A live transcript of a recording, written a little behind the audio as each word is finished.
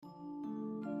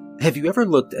Have you ever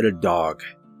looked at a dog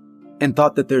and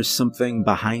thought that there's something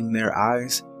behind their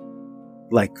eyes?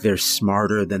 Like they're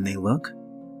smarter than they look?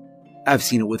 I've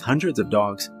seen it with hundreds of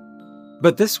dogs.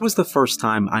 But this was the first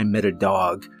time I met a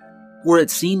dog where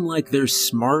it seemed like they're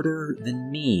smarter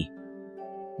than me.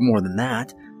 More than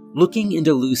that, looking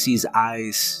into Lucy's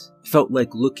eyes felt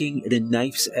like looking at a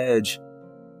knife's edge.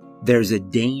 There's a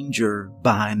danger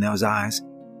behind those eyes,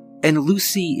 and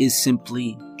Lucy is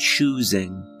simply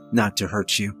choosing not to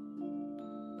hurt you.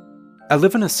 I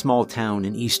live in a small town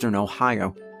in eastern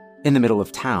Ohio. In the middle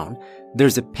of town,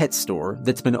 there's a pet store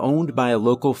that's been owned by a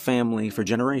local family for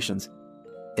generations.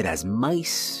 It has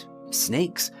mice,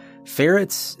 snakes,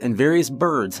 ferrets, and various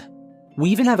birds. We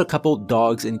even have a couple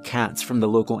dogs and cats from the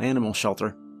local animal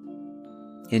shelter.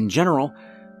 In general,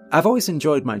 I've always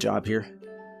enjoyed my job here.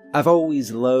 I've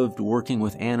always loved working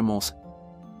with animals.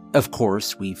 Of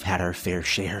course, we've had our fair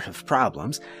share of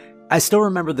problems. I still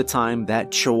remember the time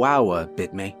that Chihuahua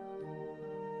bit me.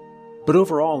 But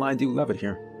overall, I do love it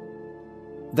here.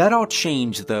 That all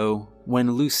changed, though,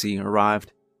 when Lucy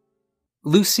arrived.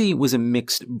 Lucy was a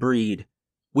mixed breed.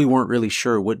 We weren't really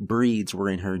sure what breeds were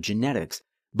in her genetics,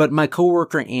 but my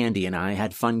coworker Andy and I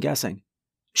had fun guessing.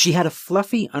 She had a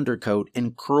fluffy undercoat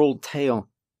and curled tail,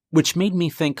 which made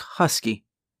me think husky.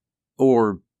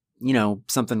 Or,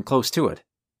 something close to it.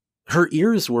 Her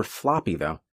ears were floppy,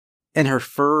 though, and her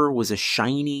fur was a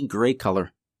shiny gray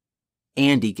color.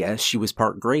 Andy guessed she was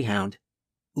part greyhound.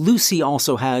 Lucy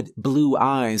also had blue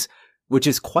eyes, which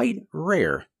is quite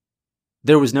rare.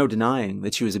 There was no denying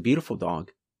that she was a beautiful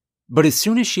dog. But as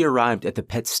soon as she arrived at the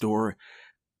pet store,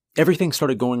 everything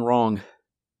started going wrong.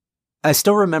 I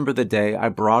still remember the day I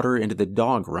brought her into the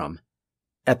dog room.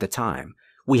 At the time,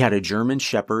 we had a German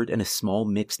Shepherd and a small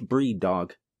mixed breed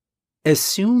dog. As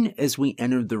soon as we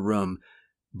entered the room,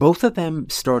 both of them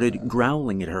started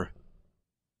growling at her.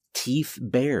 Teeth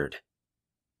bared.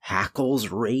 Hackles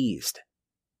raised.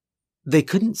 They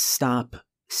couldn't stop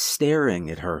staring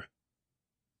at her.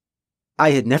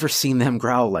 I had never seen them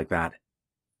growl like that.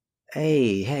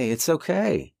 Hey, it's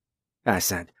okay, I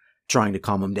said, trying to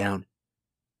calm him down.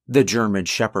 The German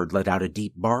Shepherd let out a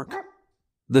deep bark.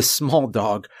 The small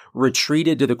dog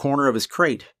retreated to the corner of his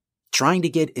crate, trying to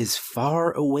get as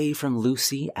far away from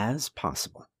Lucy as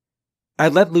possible. I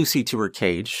led Lucy to her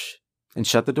cage and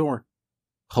shut the door,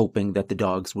 hoping that the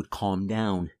dogs would calm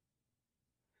down.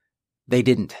 They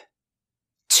didn't.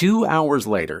 2 hours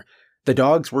later, the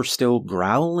dogs were still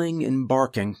growling and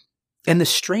barking, and the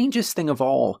strangest thing of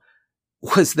all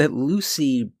was that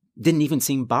Lucy didn't even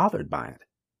seem bothered by it.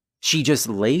 She just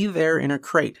lay there in her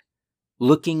crate,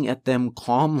 looking at them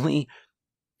calmly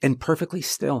and perfectly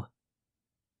still.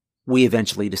 We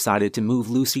eventually decided to move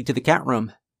Lucy to the cat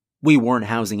room. We weren't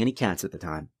housing any cats at the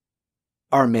time.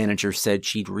 Our manager said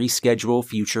she'd reschedule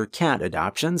future cat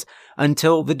adoptions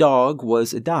until the dog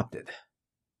was adopted.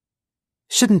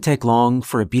 Shouldn't take long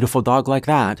for a beautiful dog like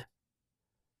that,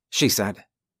 she said.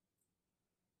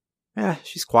 Yeah,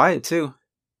 she's quiet too.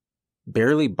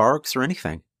 Barely barks or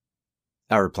anything,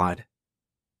 I replied.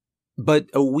 But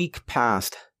a week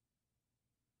passed.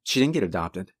 She didn't get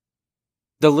adopted.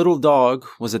 The little dog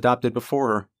was adopted before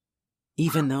her,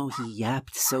 even though he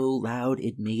yapped so loud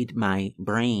it made my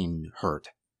brain hurt.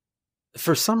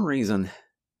 For some reason,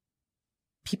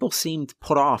 people seemed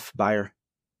put off by her.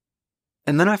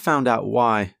 And then I found out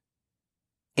why.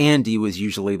 Andy was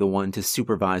usually the one to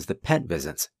supervise the pet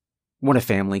visits. When a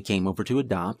family came over to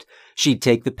adopt, she'd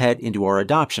take the pet into our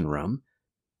adoption room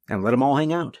and let them all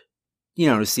hang out,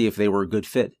 to see if they were a good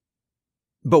fit.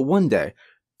 But one day,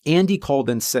 Andy called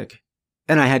in sick,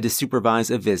 and I had to supervise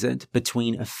a visit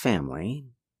between a family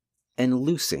and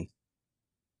Lucy.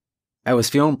 I was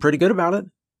feeling pretty good about it.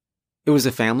 It was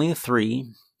a family of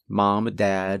 3, mom, a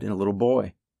dad, and a little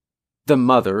boy. The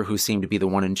mother, who seemed to be the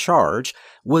one in charge,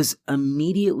 was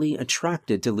immediately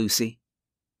attracted to Lucy.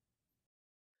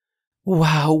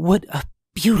 Wow, what a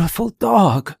beautiful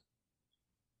dog,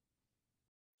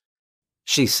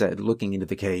 she said, looking into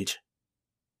the cage.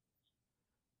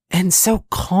 And so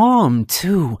calm,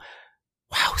 too.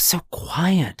 Wow, so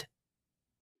quiet.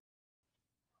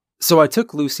 So I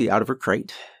took Lucy out of her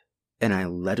crate, and I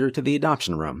led her to the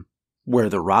adoption room, where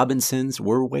the Robinsons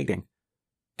were waiting.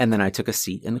 And then I took a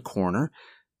seat in the corner,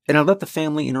 and I let the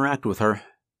family interact with her.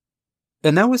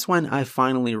 And that was when I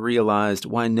finally realized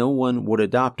why no one would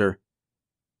adopt her.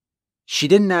 She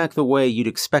didn't act the way you'd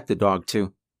expect a dog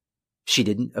to. She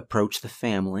didn't approach the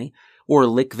family, or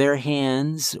lick their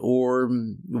hands, or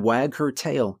wag her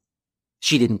tail.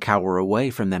 She didn't cower away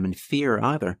from them in fear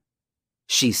either.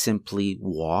 She simply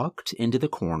walked into the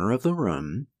corner of the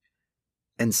room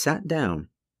and sat down.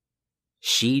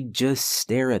 She'd just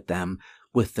stare at them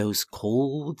with those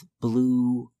cold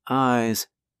blue eyes.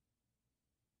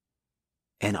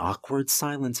 An awkward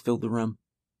silence filled the room.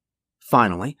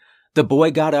 Finally, the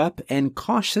boy got up and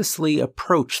cautiously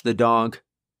approached the dog.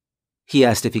 He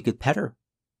asked if he could pet her.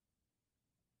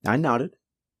 I nodded.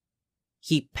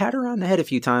 He pat her on the head a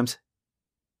few times.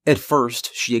 At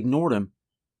first, she ignored him,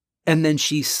 and then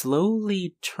she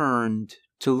slowly turned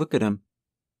to look at him.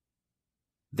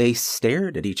 They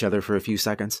stared at each other for a few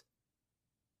seconds,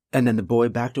 and then the boy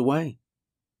backed away.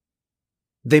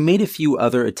 They made a few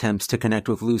other attempts to connect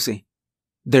with Lucy.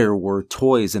 There were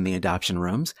toys in the adoption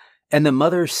rooms, and the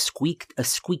mother squeaked a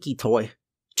squeaky toy,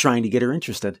 trying to get her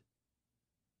interested.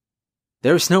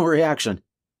 There was no reaction.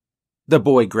 The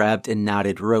boy grabbed a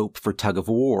knotted rope for tug of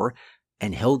war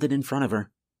and held it in front of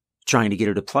her, trying to get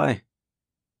her to play.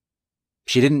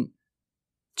 She didn't.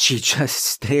 She just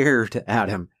stared at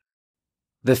him.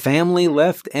 The family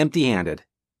left empty-handed.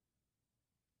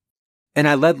 And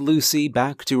I led Lucy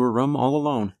back to her room all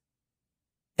alone.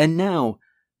 And now,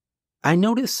 I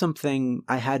noticed something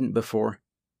I hadn't before.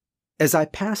 As I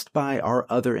passed by our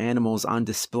other animals on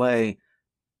display,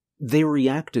 they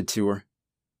reacted to her.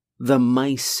 The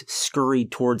mice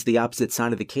scurried towards the opposite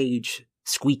side of the cage,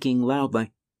 squeaking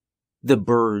loudly. The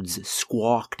birds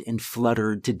squawked and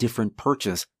fluttered to different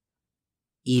perches.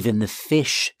 Even the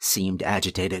fish seemed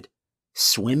agitated,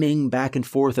 swimming back and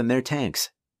forth in their tanks.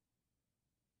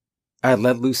 I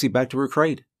led Lucy back to her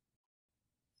crate.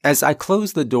 As I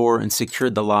closed the door and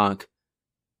secured the lock,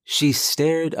 she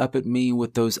stared up at me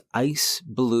with those ice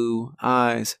blue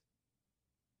eyes.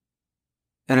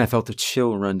 And I felt a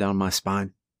chill run down my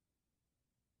spine.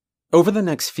 Over the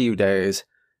next few days,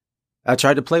 I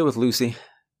tried to play with Lucy.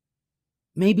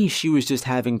 Maybe she was just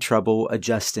having trouble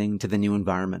adjusting to the new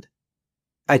environment.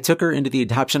 I took her into the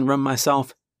adoption room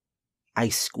myself. I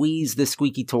squeezed the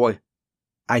squeaky toy.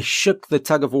 I shook the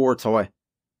tug-of-war toy.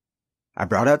 I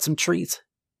brought out some treats.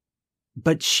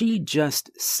 But she just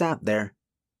sat there,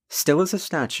 still as a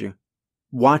statue,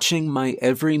 watching my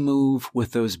every move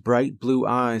with those bright blue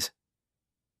eyes.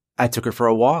 I took her for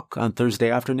a walk on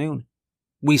Thursday afternoon.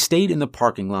 We stayed in the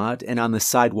parking lot and on the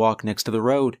sidewalk next to the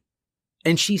road,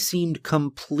 and she seemed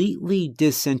completely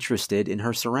disinterested in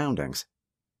her surroundings.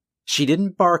 She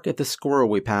didn't bark at the squirrel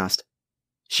we passed.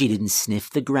 She didn't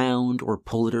sniff the ground or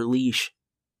pull at her leash.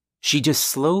 She just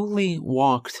slowly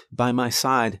walked by my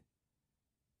side.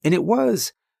 And it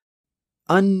was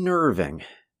unnerving.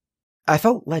 I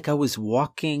felt like I was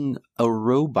walking a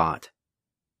robot,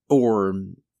 or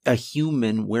a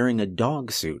human wearing a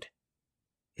dog suit.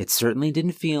 It certainly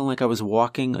didn't feel like I was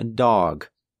walking a dog.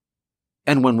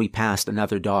 And when we passed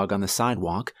another dog on the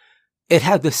sidewalk, it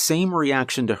had the same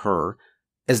reaction to her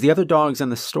as the other dogs in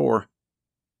the store.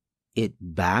 It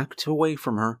backed away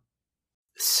from her,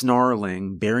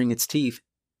 snarling, baring its teeth.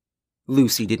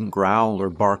 Lucy didn't growl or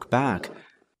bark back.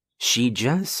 She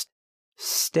just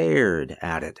stared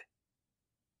at it.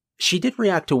 She did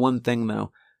react to one thing,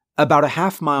 though. About a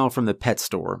half-mile from the pet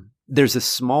store, there's a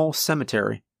small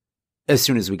cemetery. As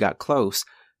soon as we got close,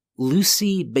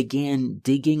 Lucy began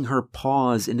digging her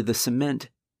paws into the cement.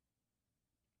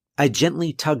 I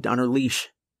gently tugged on her leash.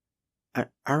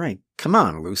 All right, come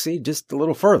on, Lucy, just a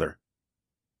little further.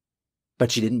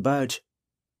 But she didn't budge.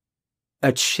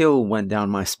 A chill went down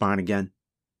my spine again.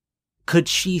 Could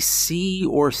she see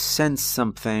or sense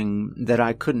something that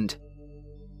I couldn't?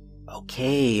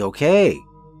 Okay,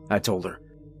 I told her.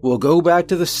 We'll go back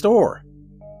to the store.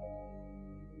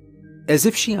 As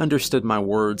if she understood my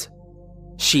words,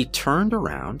 she turned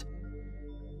around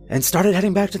and started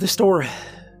heading back to the store.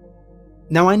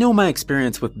 Now, I know my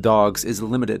experience with dogs is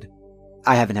limited.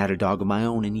 I haven't had a dog of my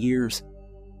own in years.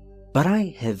 But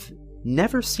I have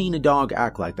never seen a dog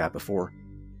act like that before.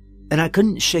 And I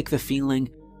couldn't shake the feeling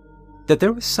that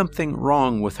there was something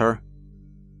wrong with her.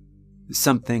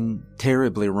 Something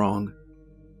terribly wrong.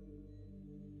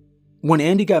 When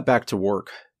Andy got back to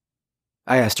work,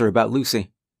 I asked her about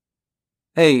Lucy.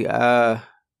 Hey,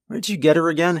 where'd you get her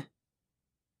again?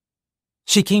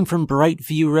 She came from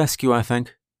Brightview Rescue, I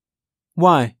think.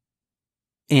 Why?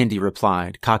 Andy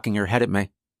replied, cocking her head at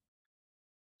me.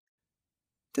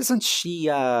 Doesn't she,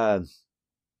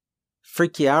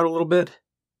 freak you out a little bit?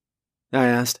 I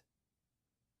asked.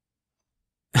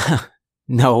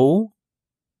 No.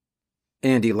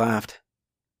 Andy laughed.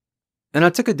 And I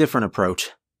took a different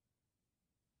approach.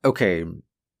 Okay,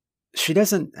 she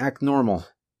doesn't act normal.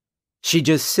 She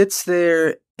just sits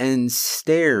there and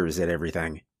stares at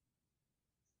everything.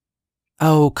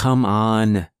 Oh, come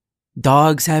on.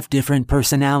 Dogs have different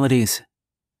personalities,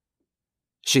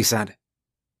 she said.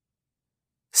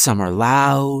 Some are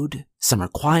loud, some are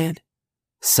quiet,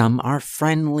 some are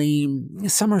friendly,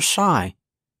 some are shy.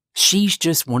 She's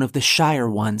just one of the shyer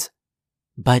ones.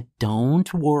 But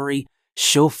don't worry,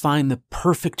 she'll find the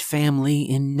perfect family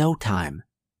in no time.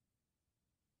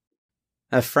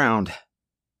 I frowned.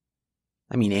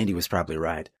 Andy was probably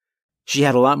right. She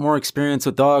had a lot more experience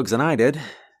with dogs than I did.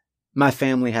 My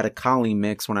family had a collie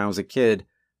mix when I was a kid.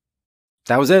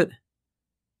 That was it.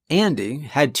 Andy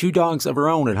had 2 dogs of her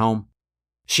own at home.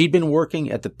 She'd been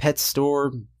working at the pet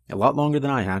store a lot longer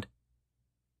than I had.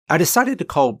 I decided to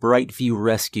call Brightview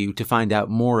Rescue to find out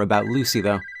more about Lucy,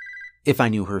 though. If I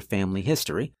knew her family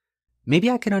history, maybe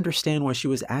I could understand why she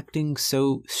was acting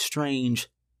so strange.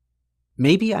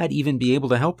 Maybe I'd even be able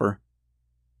to help her.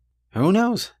 Who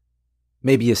knows?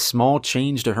 Maybe a small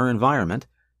change to her environment,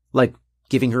 like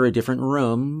giving her a different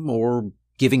room or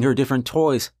giving her different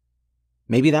toys.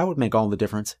 Maybe that would make all the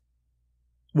difference.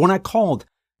 When I called,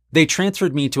 they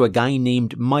transferred me to a guy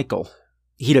named Michael.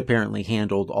 He'd apparently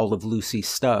handled all of Lucy's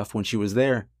stuff when she was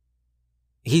there.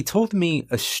 He told me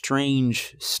a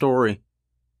strange story.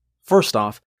 First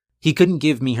off, he couldn't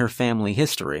give me her family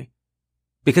history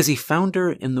because he found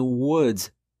her in the woods,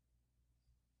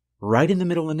 right in the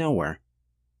middle of nowhere.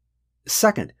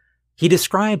 Second, he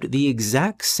described the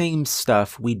exact same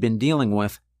stuff we'd been dealing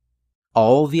with.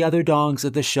 All the other dogs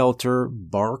at the shelter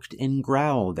barked and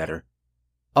growled at her.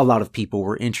 A lot of people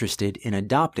were interested in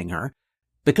adopting her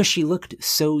because she looked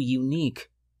so unique,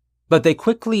 but they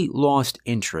quickly lost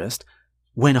interest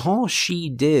when all she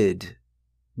did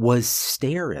was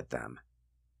stare at them.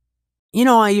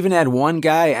 I even had one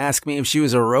guy ask me if she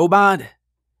was a robot.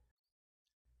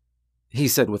 He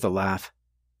said with a laugh.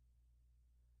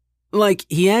 Like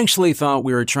he actually thought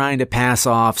we were trying to pass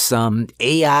off some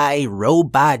AI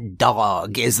robot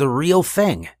dog as the real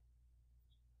thing.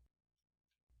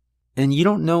 And you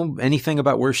don't know anything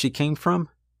about where she came from?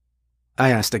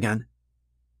 I asked again.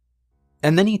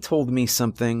 And then he told me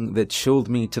something that chilled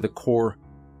me to the core.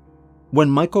 When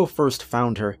Michael first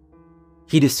found her,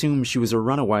 he'd assumed she was a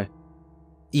runaway.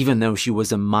 Even though she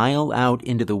was a mile out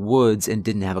into the woods and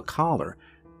didn't have a collar,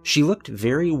 she looked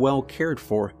very well cared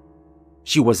for.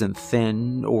 She wasn't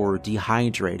thin or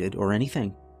dehydrated or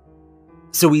anything.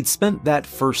 So we'd spent that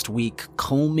first week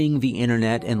combing the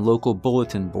internet and local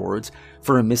bulletin boards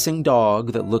for a missing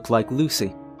dog that looked like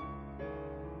Lucy.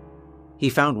 He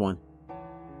found one.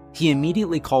 He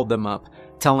immediately called them up,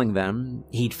 telling them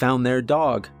he'd found their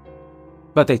dog.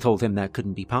 But they told him that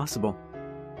couldn't be possible,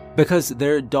 because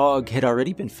their dog had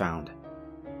already been found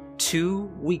 2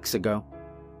 weeks ago.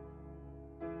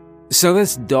 So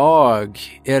this dog,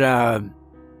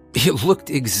 it looked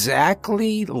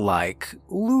exactly like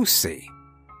Lucy,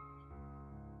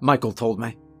 Michael told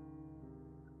me.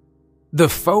 The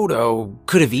photo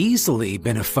could have easily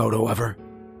been a photo of her.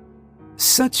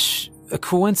 Such a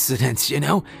coincidence,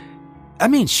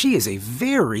 she is a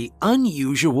very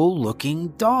unusual looking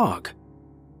dog.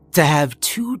 To have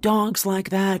 2 dogs like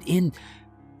that in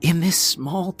this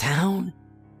small town?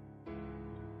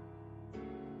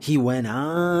 He went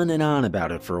on and on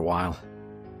about it for a while.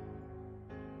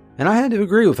 And I had to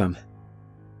agree with him.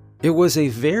 It was a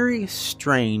very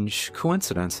strange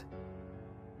coincidence.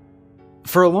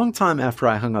 For a long time after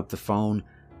I hung up the phone,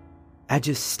 I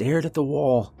just stared at the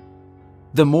wall.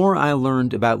 The more I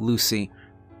learned about Lucy,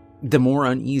 the more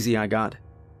uneasy I got.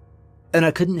 And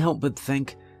I couldn't help but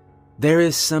think, there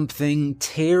is something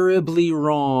terribly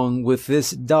wrong with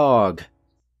this dog.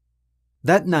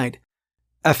 That night,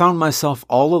 I found myself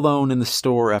all alone in the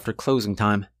store after closing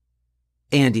time.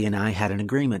 Andy and I had an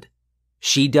agreement.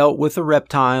 She dealt with the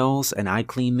reptiles, and I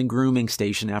cleaned the grooming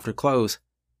station after close.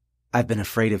 I've been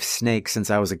afraid of snakes since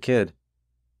I was a kid.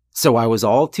 So I was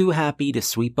all too happy to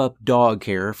sweep up dog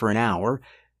hair for an hour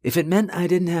if it meant I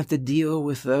didn't have to deal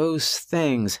with those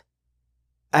things.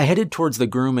 I headed towards the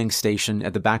grooming station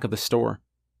at the back of the store.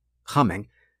 Humming,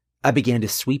 I began to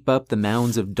sweep up the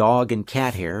mounds of dog and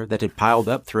cat hair that had piled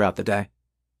up throughout the day.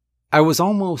 I was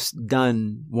almost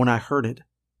done when I heard it.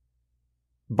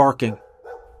 Barking.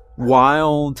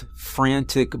 Wild,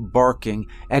 frantic barking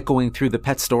echoing through the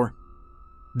pet store.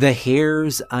 The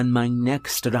hairs on my neck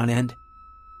stood on end.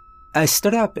 I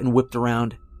stood up and whipped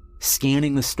around,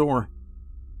 scanning the store.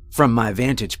 From my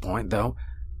vantage point, though,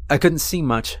 I couldn't see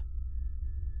much.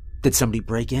 Did somebody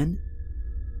break in?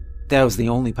 That was the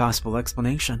only possible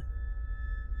explanation.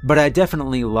 But I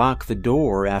definitely locked the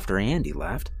door after Andy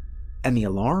left, and the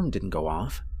alarm didn't go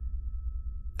off.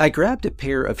 I grabbed a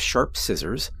pair of sharp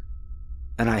scissors,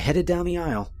 and I headed down the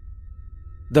aisle.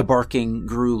 The barking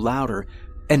grew louder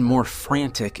and more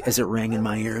frantic as it rang in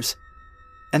my ears.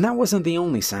 And that wasn't the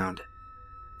only sound.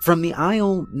 From the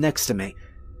aisle next to me,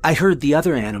 I heard the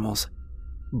other animals.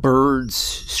 Birds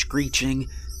screeching,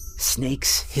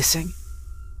 snakes hissing.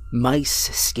 mice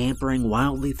scampering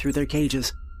wildly through their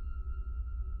cages.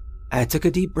 I took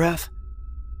a deep breath.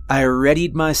 I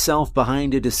readied myself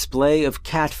behind a display of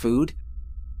cat food,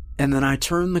 and then I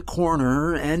turned the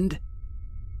corner and...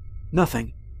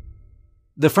 nothing.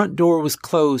 The front door was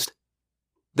closed.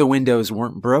 The windows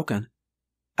weren't broken.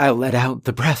 I let out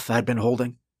the breath I'd been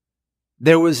holding.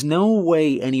 There was no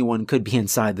way anyone could be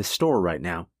inside the store right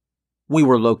now. We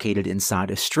were located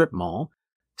inside a strip mall,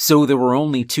 so there were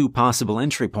only two possible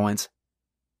entry points.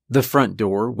 The front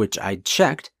door, which I'd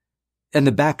checked, and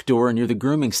the back door near the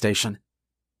grooming station.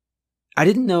 I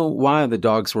didn't know why the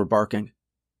dogs were barking,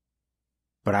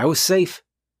 but I was safe.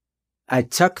 I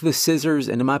tucked the scissors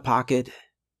into my pocket,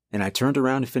 and I turned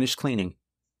around to finish cleaning.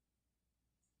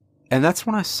 And that's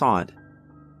when I saw it.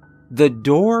 The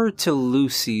door to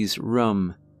Lucy's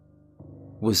room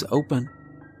was open.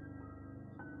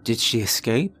 Did she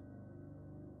escape?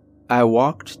 I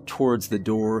walked towards the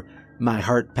door, my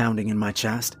heart pounding in my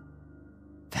chest.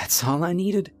 That's all I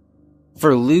needed.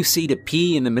 For Lucy to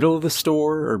pee in the middle of the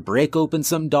store, or break open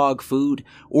some dog food,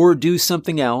 or do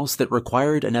something else that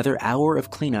required another hour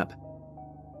of cleanup.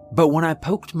 But when I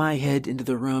poked my head into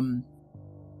the room,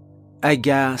 I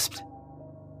gasped.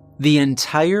 The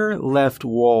entire left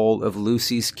wall of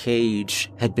Lucy's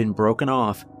cage had been broken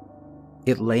off.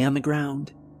 It lay on the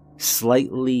ground,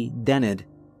 slightly dented.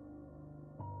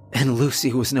 And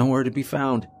Lucy was nowhere to be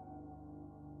found.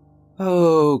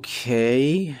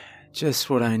 Okay, just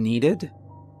what I needed,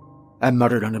 I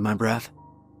muttered under my breath.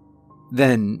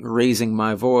 Then, raising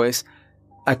my voice,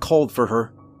 I called for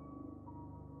her.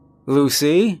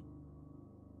 Lucy?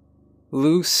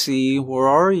 Lucy, where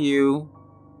are you?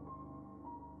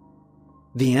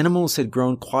 The animals had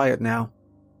grown quiet now.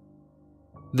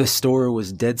 The store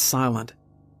was dead silent.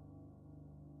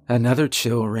 Another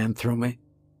chill ran through me.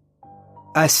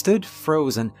 I stood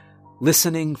frozen,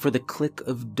 listening for the click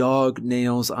of dog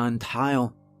nails on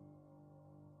tile.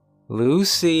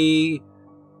 Lucy,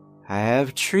 I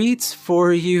have treats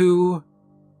for you.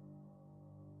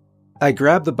 I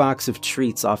grabbed the box of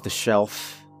treats off the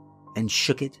shelf and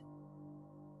shook it.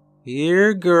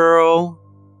 Here, girl.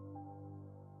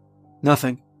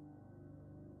 Nothing.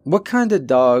 What kind of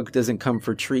dog doesn't come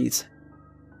for treats?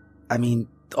 I mean,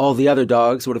 all the other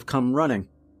dogs would have come running.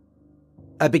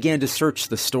 I began to search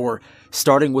the store,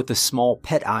 starting with the small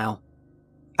pet aisle.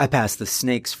 I passed the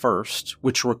snakes first,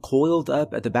 which were coiled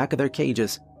up at the back of their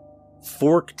cages.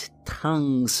 Forked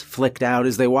tongues flicked out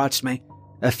as they watched me,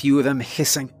 a few of them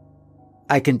hissing.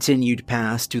 I continued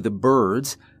past to the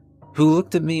birds, who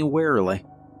looked at me warily,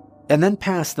 and then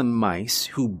past the mice,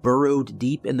 who burrowed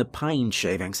deep in the pine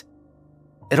shavings.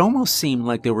 It almost seemed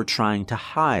like they were trying to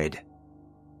hide.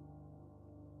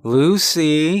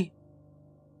 Lucy,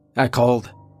 I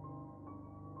called.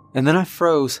 And then I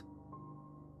froze.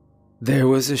 There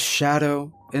was a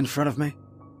shadow in front of me,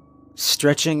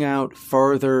 stretching out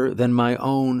farther than my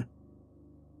own.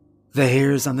 The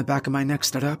hairs on the back of my neck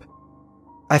stood up.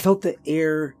 I felt the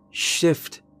air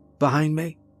shift behind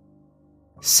me.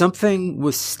 Something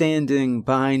was standing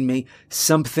behind me,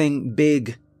 something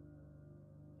big.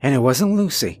 And it wasn't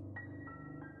Lucy.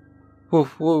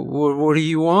 What do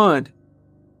you want?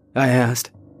 I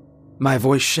asked, my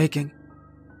voice shaking.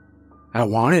 I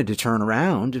wanted to turn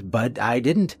around, but I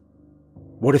didn't.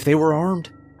 What if they were armed?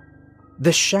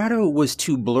 The shadow was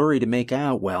too blurry to make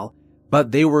out well,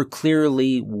 but they were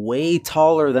clearly way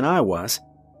taller than I was.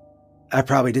 I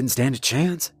probably didn't stand a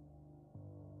chance.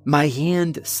 My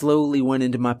hand slowly went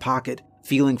into my pocket,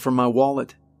 feeling for my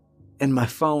wallet and my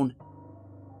phone.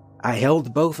 I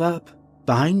held both up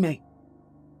behind me.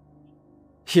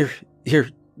 Here,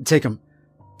 take them.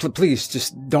 Please,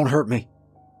 just don't hurt me.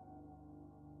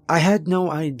 I had no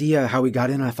idea how he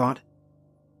got in, I thought.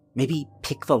 Maybe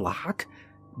pick the lock?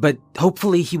 But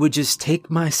hopefully he would just take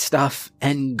my stuff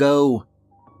and go.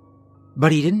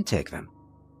 But he didn't take them.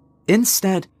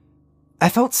 Instead, I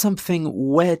felt something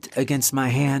wet against my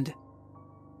hand.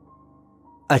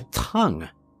 A tongue.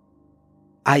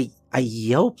 I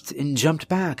yelped and jumped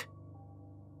back.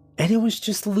 And it was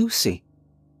just Lucy.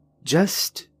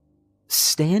 Just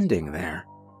standing there.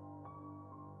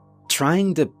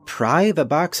 Trying to pry the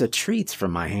box of treats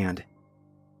from my hand.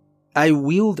 I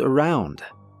wheeled around.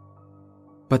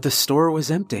 But the store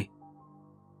was empty.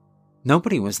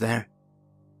 Nobody was there.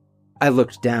 I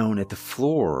looked down at the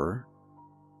floor,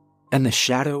 and the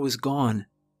shadow was gone.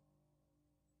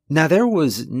 Now there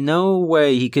was no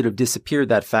way he could have disappeared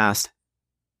that fast,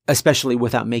 especially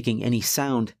without making any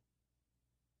sound.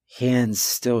 Hands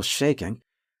still shaking,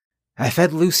 I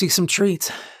fed Lucy some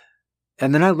treats,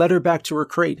 and then I led her back to her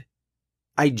crate.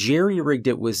 I jerry-rigged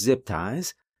it with zip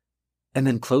ties, and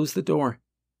then closed the door.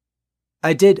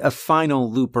 I did a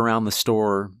final loop around the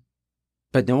store,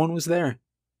 but no one was there.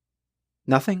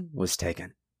 Nothing was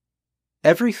taken.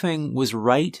 Everything was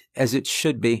right as it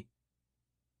should be.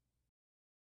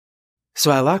 So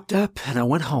I locked up and I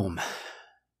went home.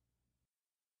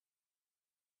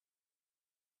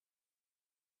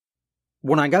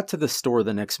 When I got to the store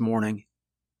the next morning,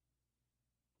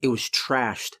 it was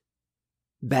trashed.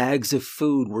 Bags of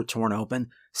food were torn open,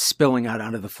 spilling out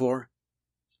onto the floor.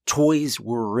 Toys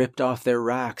were ripped off their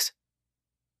racks.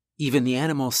 Even the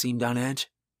animals seemed on edge.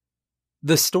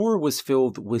 The store was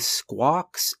filled with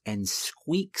squawks and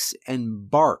squeaks and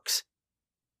barks.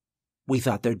 We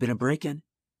thought there'd been a break-in.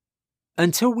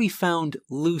 Until we found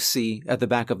Lucy at the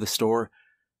back of the store,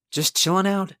 just chilling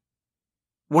out.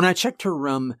 When I checked her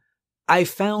room, I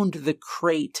found the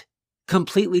crate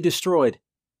completely destroyed.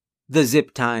 The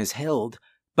zip ties held,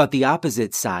 but the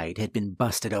opposite side had been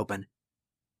busted open.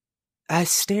 I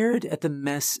stared at the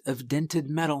mess of dented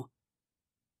metal.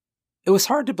 It was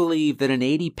hard to believe that an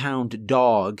 80-pound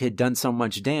dog had done so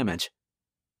much damage.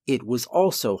 It was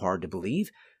also hard to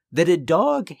believe that a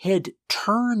dog had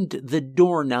turned the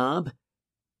doorknob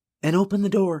and opened the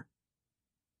door.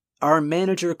 Our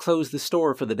manager closed the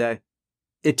store for the day.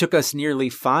 It took us nearly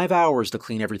 5 hours to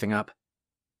clean everything up.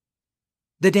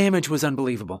 The damage was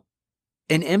unbelievable.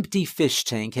 An empty fish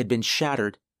tank had been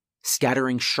shattered,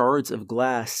 scattering shards of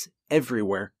glass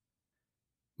everywhere.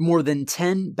 More than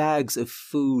 10 bags of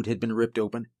food had been ripped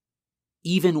open.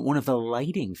 Even one of the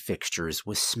lighting fixtures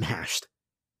was smashed.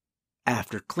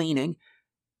 After cleaning,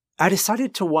 I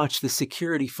decided to watch the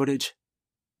security footage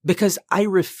because I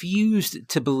refused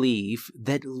to believe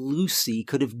that Lucy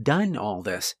could have done all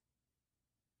this.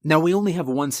 Now, we only have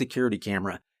one security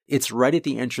camera. It's right at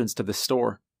the entrance to the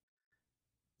store.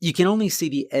 You can only see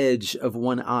the edge of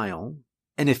one aisle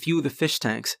and a few of the fish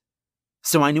tanks,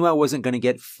 so I knew I wasn't going to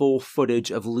get full footage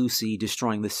of Lucy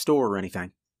destroying the store or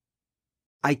anything.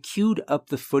 I queued up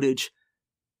the footage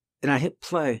and I hit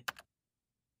play.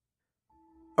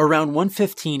 Around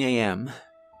 1:15 a.m.,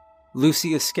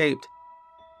 Lucy escaped.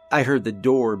 I heard the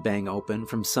door bang open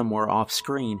from somewhere off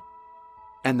screen,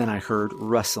 and then I heard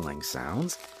rustling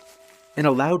sounds and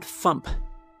a loud thump.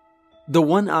 The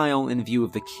one aisle in view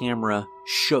of the camera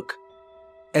shook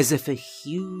as if a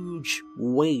huge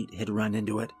weight had run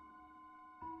into it.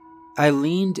 I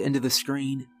leaned into the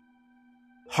screen,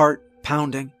 heart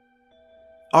pounding.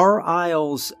 Our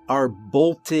aisles are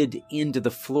bolted into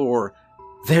the floor.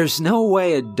 There's no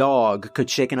way a dog could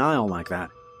shake an aisle like that.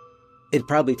 It'd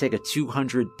probably take a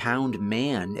 200-pound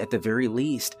man at the very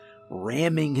least,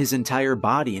 ramming his entire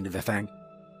body into the thing.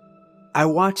 I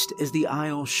watched as the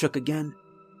aisle shook again.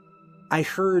 I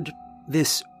heard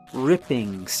this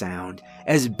ripping sound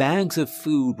as bags of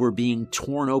food were being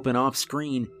torn open off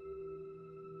screen.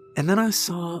 And then I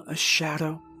saw a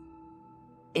shadow.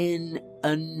 An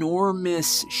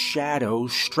enormous shadow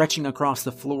stretching across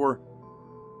the floor,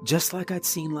 just like I'd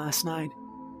seen last night.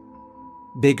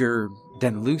 Bigger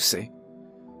than Lucy.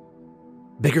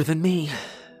 Bigger than me.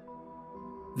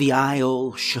 The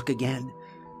aisle shook again.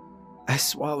 I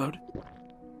swallowed.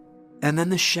 And then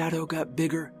the shadow got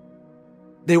bigger.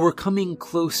 They were coming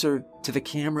closer to the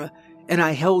camera, and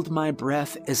I held my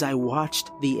breath as I watched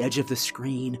the edge of the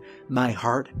screen, my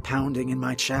heart pounding in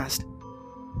my chest.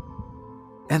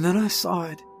 And then I saw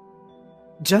it.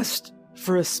 Just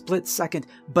for a split second,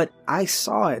 but I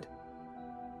saw it.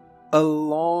 A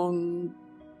long,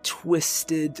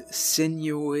 twisted,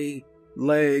 sinewy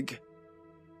leg.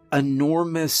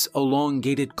 Enormous,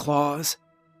 elongated claws.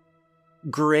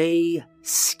 Gray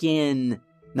skin,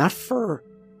 not fur.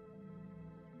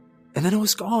 And then it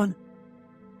was gone.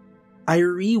 I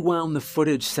rewound the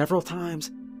footage several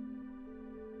times.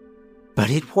 But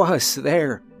it was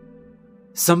there.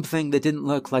 Something that didn't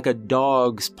look like a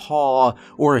dog's paw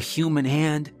or a human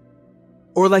hand,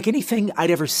 or like anything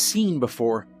I'd ever seen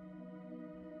before.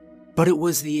 But it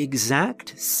was the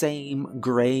exact same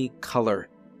gray color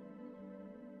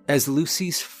as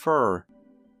Lucy's fur.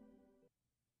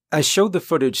 I showed the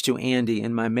footage to Andy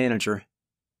and my manager,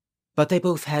 but they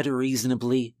both had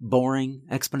reasonably boring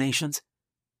explanations.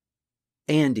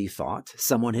 Andy thought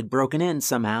someone had broken in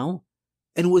somehow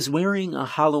and was wearing a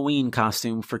Halloween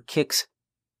costume for kicks.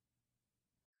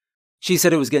 She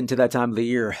said it was getting to that time of the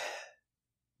year.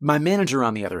 My manager,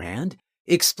 on the other hand,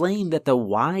 explained that the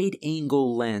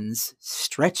wide-angle lens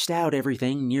stretched out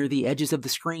everything near the edges of the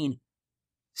screen,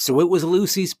 so it was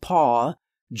Lucy's paw,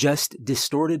 just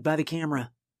distorted by the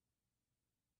camera.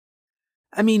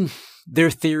 I mean, their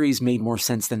theories made more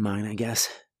sense than mine, I guess.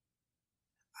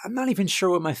 I'm not even sure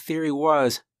what my theory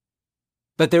was,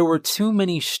 but there were too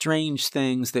many strange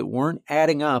things that weren't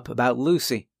adding up about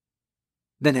Lucy.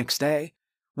 The next day,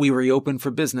 we reopened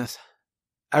for business.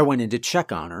 I went in to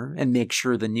check on her and make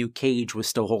sure the new cage was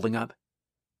still holding up.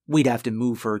 We'd have to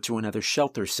move her to another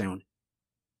shelter soon.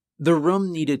 The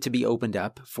room needed to be opened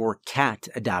up for cat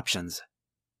adoptions.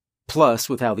 Plus,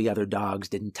 with how the other dogs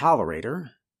didn't tolerate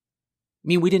her,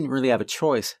 we didn't really have a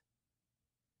choice.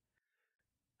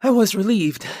 I was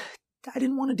relieved. I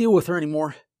didn't want to deal with her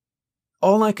anymore.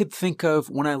 All I could think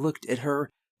of when I looked at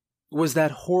her was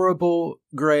that horrible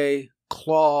gray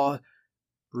claw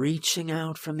reaching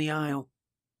out from the aisle.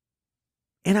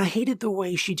 And I hated the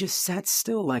way she just sat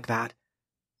still like that,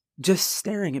 just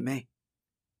staring at me.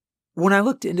 When I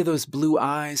looked into those blue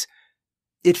eyes,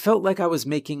 it felt like I was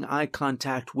making eye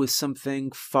contact with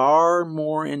something far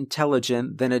more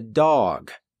intelligent than a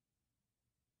dog.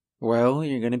 Well,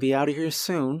 you're going to be out of here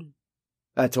soon,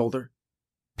 I told her,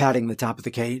 patting the top of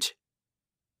the cage.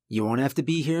 You won't have to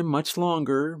be here much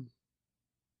longer.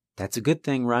 That's a good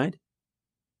thing, right?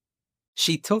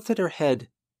 She tilted her head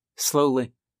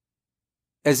slowly,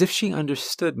 as if she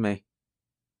understood me.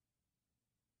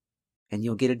 And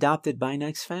you'll get adopted by a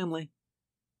nice family.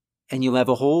 And you'll have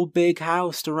a whole big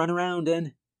house to run around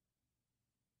in.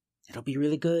 It'll be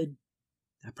really good,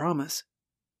 I promise.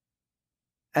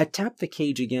 I tapped the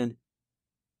cage again,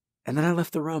 and then I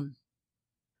left the room.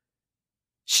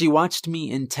 She watched me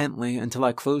intently until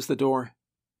I closed the door.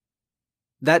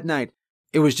 That night,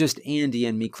 it was just Andy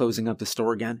and me closing up the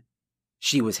store again.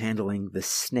 She was handling the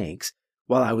snakes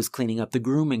while I was cleaning up the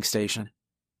grooming station.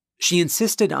 She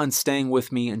insisted on staying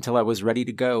with me until I was ready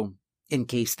to go, in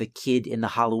case the kid in the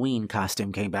Halloween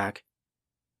costume came back.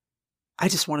 I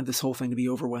just wanted this whole thing to be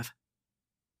over with.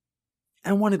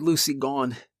 I wanted Lucy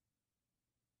gone.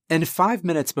 And 5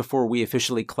 minutes before we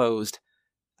officially closed,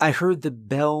 I heard the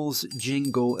bells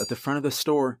jingle at the front of the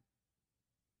store.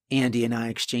 Andy and I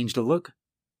exchanged a look,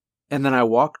 and then I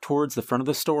walked towards the front of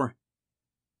the store.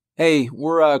 Hey,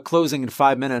 we're closing in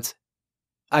 5 minutes,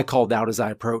 I called out as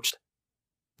I approached.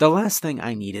 The last thing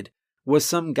I needed was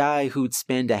some guy who'd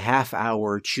spend a half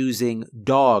hour choosing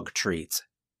dog treats.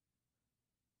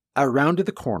 I rounded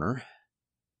the corner,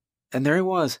 and there he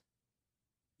was.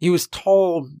 He was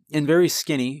tall and very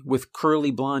skinny, with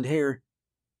curly blonde hair.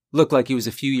 Looked like he was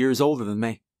a few years older than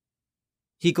me.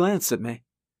 He glanced at me,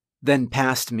 then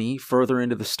passed me further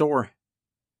into the store.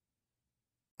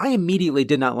 I immediately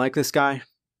did not like this guy.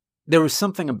 There was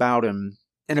something about him,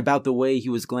 and about the way he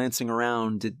was glancing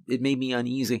around, it made me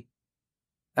uneasy.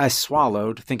 I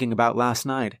swallowed, thinking about last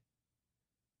night.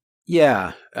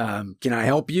 Yeah, can I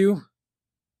help you?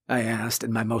 I asked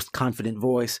in my most confident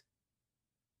voice.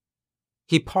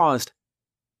 He paused.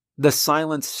 The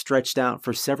silence stretched out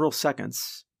for several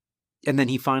seconds, and then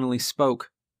he finally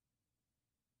spoke.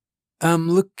 I'm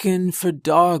looking for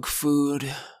dog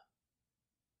food.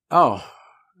 Oh,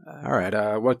 all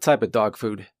right, what type of dog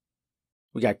food?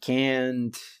 We got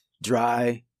canned,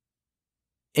 dry.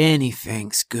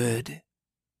 Anything's good,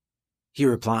 he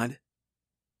replied.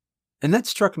 And that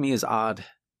struck me as odd.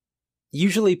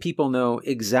 Usually people know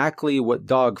exactly what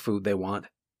dog food they want.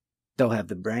 They'll have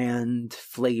the brand,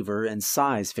 flavor, and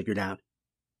size figured out.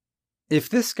 If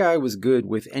this guy was good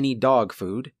with any dog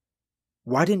food,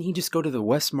 why didn't he just go to the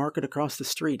West Market across the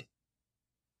street?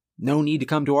 No need to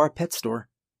come to our pet store,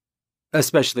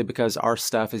 especially because our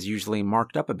stuff is usually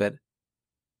marked up a bit.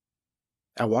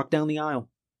 I walked down the aisle,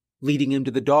 leading him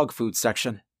to the dog food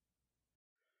section.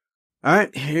 All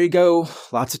right, here you go.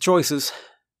 Lots of choices,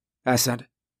 I said.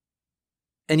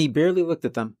 And he barely looked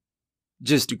at them,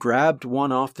 just grabbed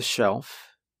one off the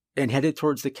shelf and headed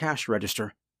towards the cash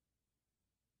register.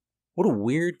 What a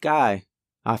weird guy,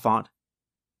 I thought.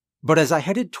 But as I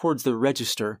headed towards the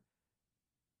register,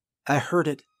 I heard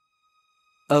it.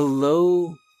 A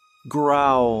low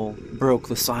growl broke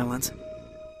the silence.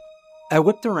 I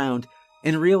whipped around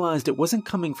and realized it wasn't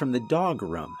coming from the dog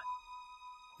room.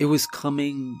 It was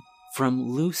coming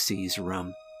from Lucy's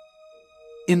room.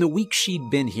 In the week she'd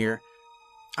been here,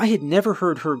 I had never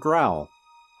heard her growl,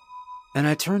 and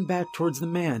I turned back towards the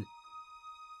man.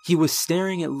 He was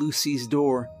staring at Lucy's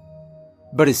door,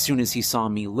 but as soon as he saw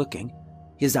me looking,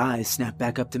 his eyes snapped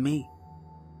back up to me.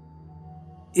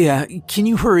 Yeah, can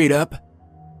you hurry it up?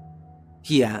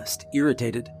 He asked,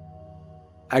 irritated.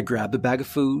 I grabbed the bag of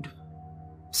food,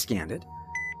 scanned it,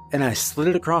 and I slid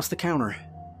it across the counter.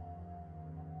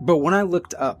 But when I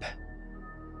looked up,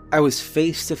 I was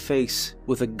face to face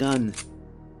with a gun.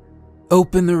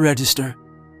 Open the register.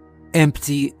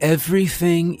 Empty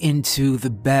everything into the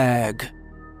bag,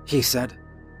 he said.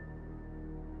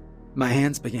 My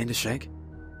hands began to shake.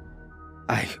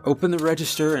 I opened the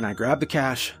register and I grabbed the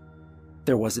cash.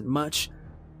 There wasn't much,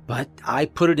 but I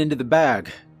put it into the bag.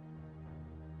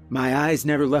 My eyes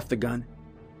never left the gun,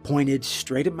 pointed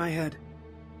straight at my head.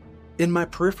 In my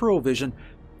peripheral vision,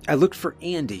 I looked for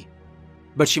Andy,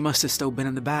 but she must have still been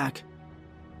in the back.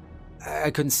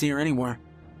 I couldn't see her anywhere.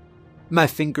 My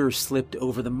fingers slipped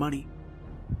over the money.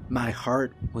 My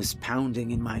heart was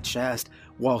pounding in my chest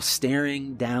while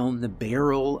staring down the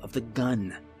barrel of the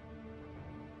gun.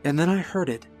 And then I heard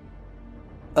it.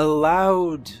 A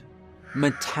loud,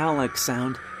 metallic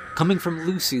sound coming from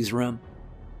Lucy's room.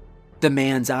 The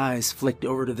man's eyes flicked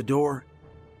over to the door.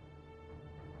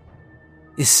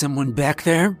 "Is someone back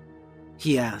there?"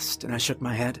 he asked, and I shook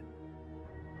my head.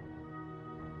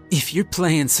 "If you're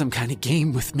playing some kind of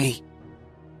game with me..."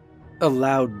 A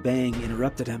loud bang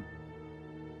interrupted him,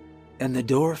 and the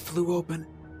door flew open.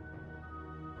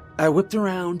 I whipped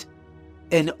around,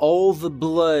 and all the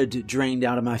blood drained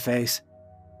out of my face.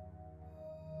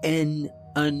 An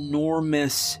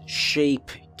enormous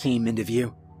shape came into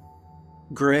view.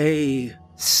 Gray,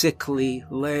 sickly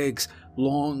legs,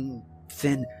 long,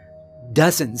 thin,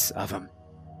 dozens of them,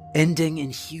 ending in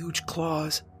huge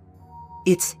claws.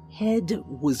 Its head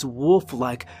was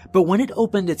wolf-like, but when it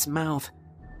opened its mouth,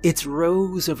 its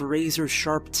rows of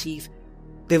razor-sharp teeth,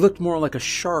 they looked more like a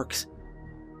shark's.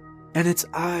 And its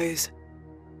eyes,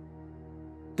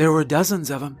 there were dozens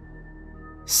of them,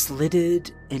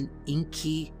 slitted and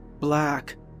inky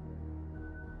black.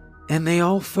 And they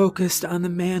all focused on the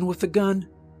man with the gun.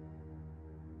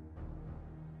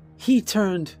 He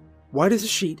turned white as a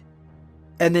sheet,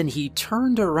 and then he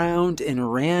turned around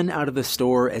and ran out of the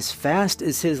store as fast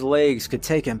as his legs could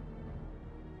take him.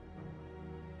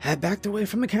 I backed away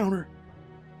from the counter.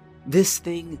 This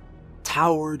thing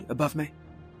towered above me,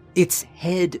 its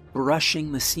head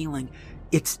brushing the ceiling.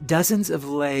 Its dozens of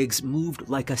legs moved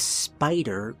like a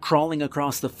spider crawling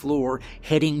across the floor,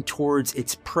 heading towards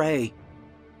its prey.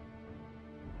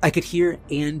 I could hear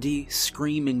Andy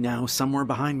screaming now somewhere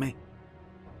behind me.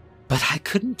 But I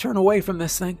couldn't turn away from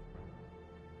this thing.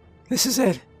 This is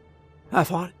it, I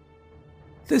thought.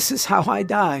 This is how I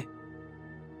die.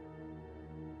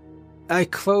 I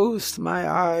closed my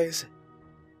eyes,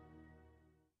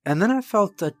 and then I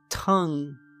felt a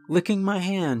tongue licking my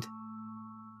hand.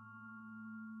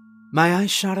 My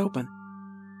eyes shot open,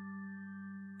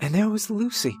 and there was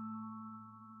Lucy.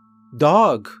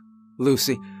 Dog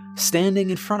Lucy, standing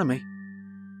in front of me,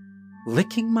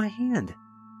 licking my hand.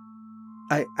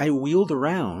 I wheeled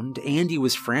around. Andy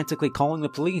was frantically calling the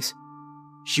police.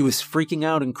 She was freaking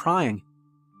out and crying.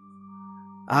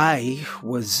 I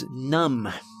was numb,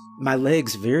 my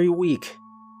legs very weak.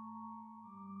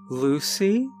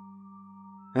 "Lucy?"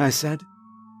 I said.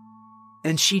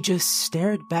 And she just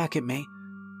stared back at me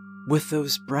with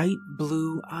those bright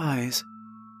blue eyes.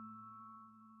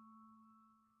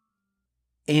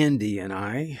 Andy and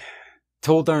I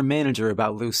told our manager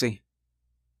about Lucy.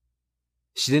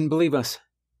 She didn't believe us.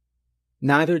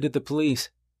 Neither did the police.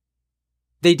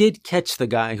 They did catch the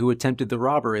guy who attempted the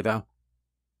robbery, though,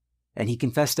 and he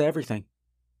confessed to everything.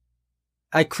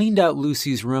 I cleaned out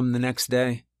Lucy's room the next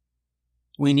day.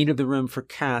 We needed the room for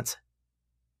cats.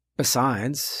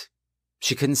 Besides,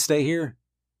 she couldn't stay here.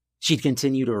 She'd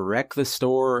continue to wreck the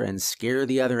store and scare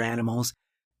the other animals,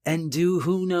 and do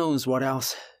who knows what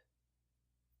else.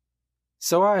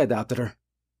 So I adopted her.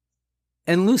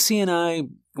 And Lucy and I,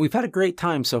 we've had a great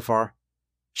time so far.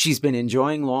 She's been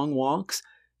enjoying long walks,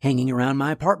 hanging around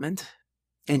my apartment,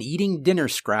 and eating dinner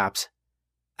scraps.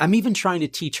 I'm even trying to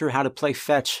teach her how to play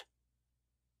fetch.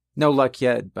 No luck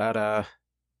yet, but,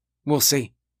 we'll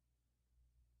see.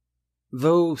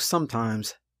 Though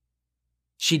sometimes,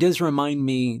 she does remind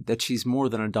me that she's more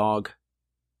than a dog.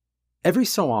 Every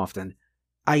so often,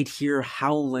 I'd hear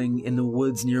howling in the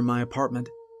woods near my apartment.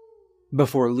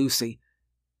 Before Lucy,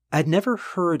 I'd never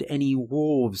heard any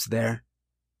wolves there.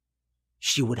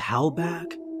 She would howl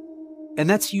back, and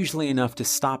that's usually enough to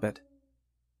stop it.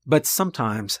 But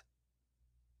sometimes,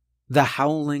 the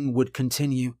howling would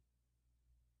continue,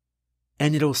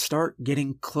 and it'll start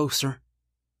getting closer.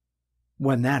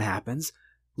 When that happens,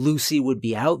 Lucy would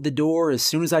be out the door as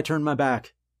soon as I turned my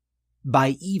back.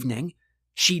 By evening,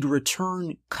 she'd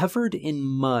return covered in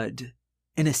mud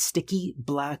and a sticky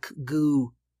black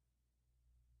goo.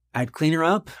 I'd clean her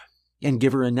up and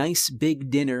give her a nice big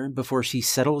dinner before she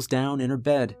settles down in her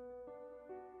bed.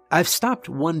 I've stopped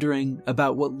wondering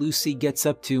about what Lucy gets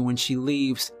up to when she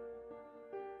leaves,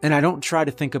 and I don't try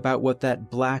to think about what that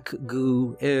black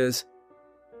goo is,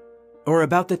 or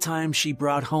about the time she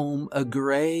brought home a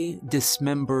gray,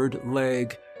 dismembered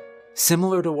leg,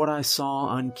 similar to what I saw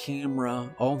on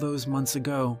camera all those months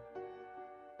ago.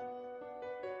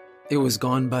 It was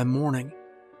gone by morning.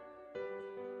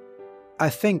 I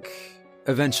think,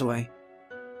 eventually,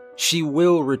 she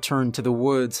will return to the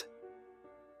woods.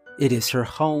 It is her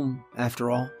home,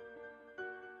 after all.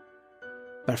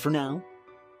 But for now,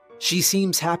 she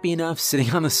seems happy enough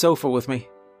sitting on the sofa with me,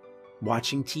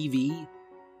 watching TV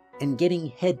and getting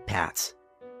head pats.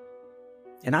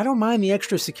 And I don't mind the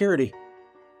extra security.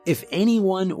 If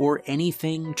anyone or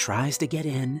anything tries to get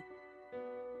in,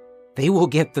 they will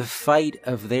get the fight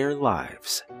of their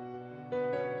lives.